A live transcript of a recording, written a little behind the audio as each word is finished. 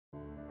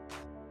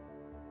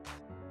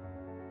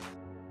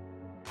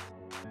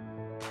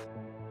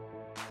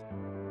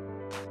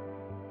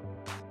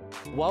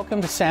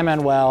Welcome to San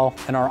Manuel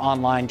and our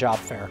online job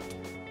fair.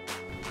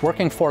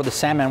 Working for the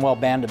San Manuel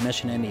Band of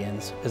Mission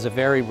Indians is a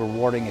very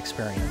rewarding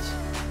experience.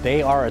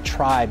 They are a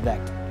tribe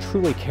that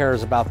truly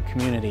cares about the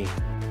community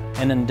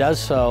and then does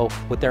so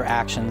with their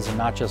actions and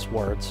not just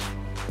words.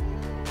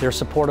 They're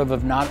supportive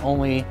of not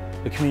only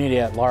the community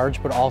at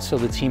large, but also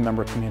the team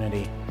member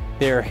community.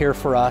 They're here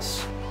for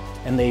us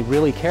and they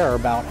really care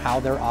about how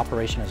their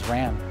operation is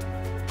ran.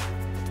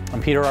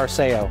 I'm Peter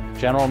Arceo,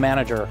 General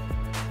Manager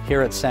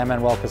here at San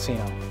Manuel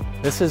Casino.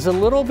 This is a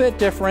little bit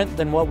different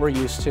than what we're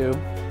used to.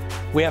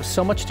 We have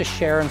so much to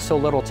share in so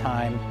little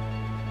time.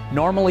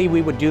 Normally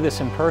we would do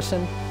this in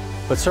person,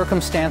 but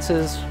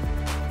circumstances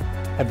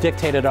have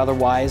dictated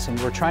otherwise, and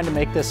we're trying to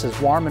make this as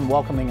warm and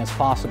welcoming as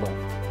possible.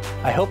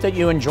 I hope that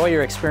you enjoy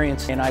your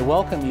experience, and I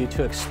welcome you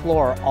to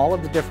explore all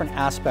of the different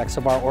aspects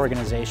of our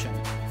organization.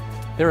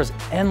 There is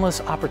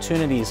endless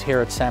opportunities here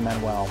at San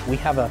Manuel. We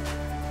have a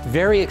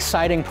very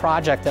exciting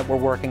project that we're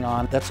working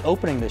on that's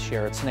opening this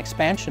year. It's an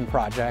expansion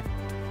project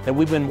that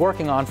we've been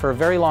working on for a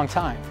very long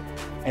time.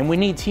 And we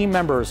need team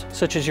members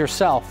such as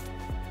yourself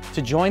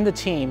to join the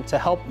team to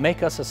help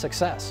make us a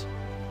success.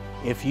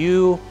 If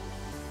you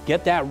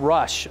get that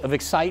rush of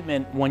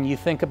excitement when you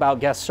think about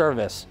guest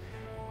service,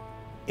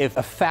 if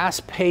a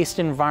fast-paced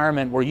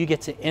environment where you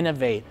get to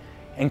innovate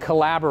and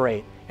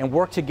collaborate and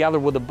work together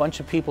with a bunch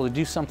of people to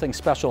do something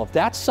special, if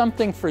that's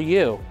something for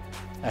you,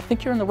 I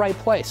think you're in the right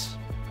place.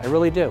 I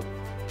really do.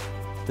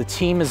 The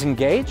team is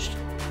engaged.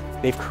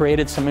 They've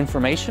created some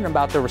information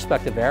about their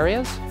respective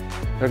areas.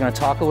 They're going to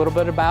talk a little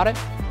bit about it.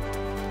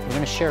 We're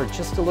going to share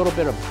just a little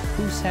bit of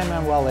who San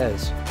Manuel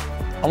is.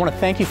 I want to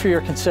thank you for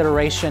your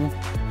consideration,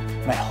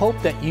 and I hope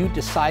that you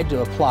decide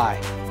to apply.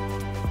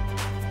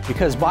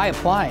 Because by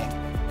applying,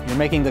 you're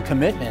making the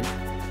commitment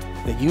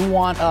that you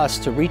want us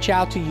to reach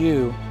out to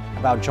you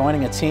about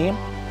joining a team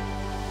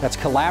that's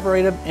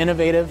collaborative,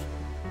 innovative.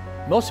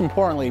 Most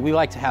importantly, we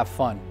like to have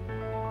fun.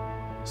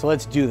 So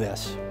let's do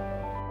this.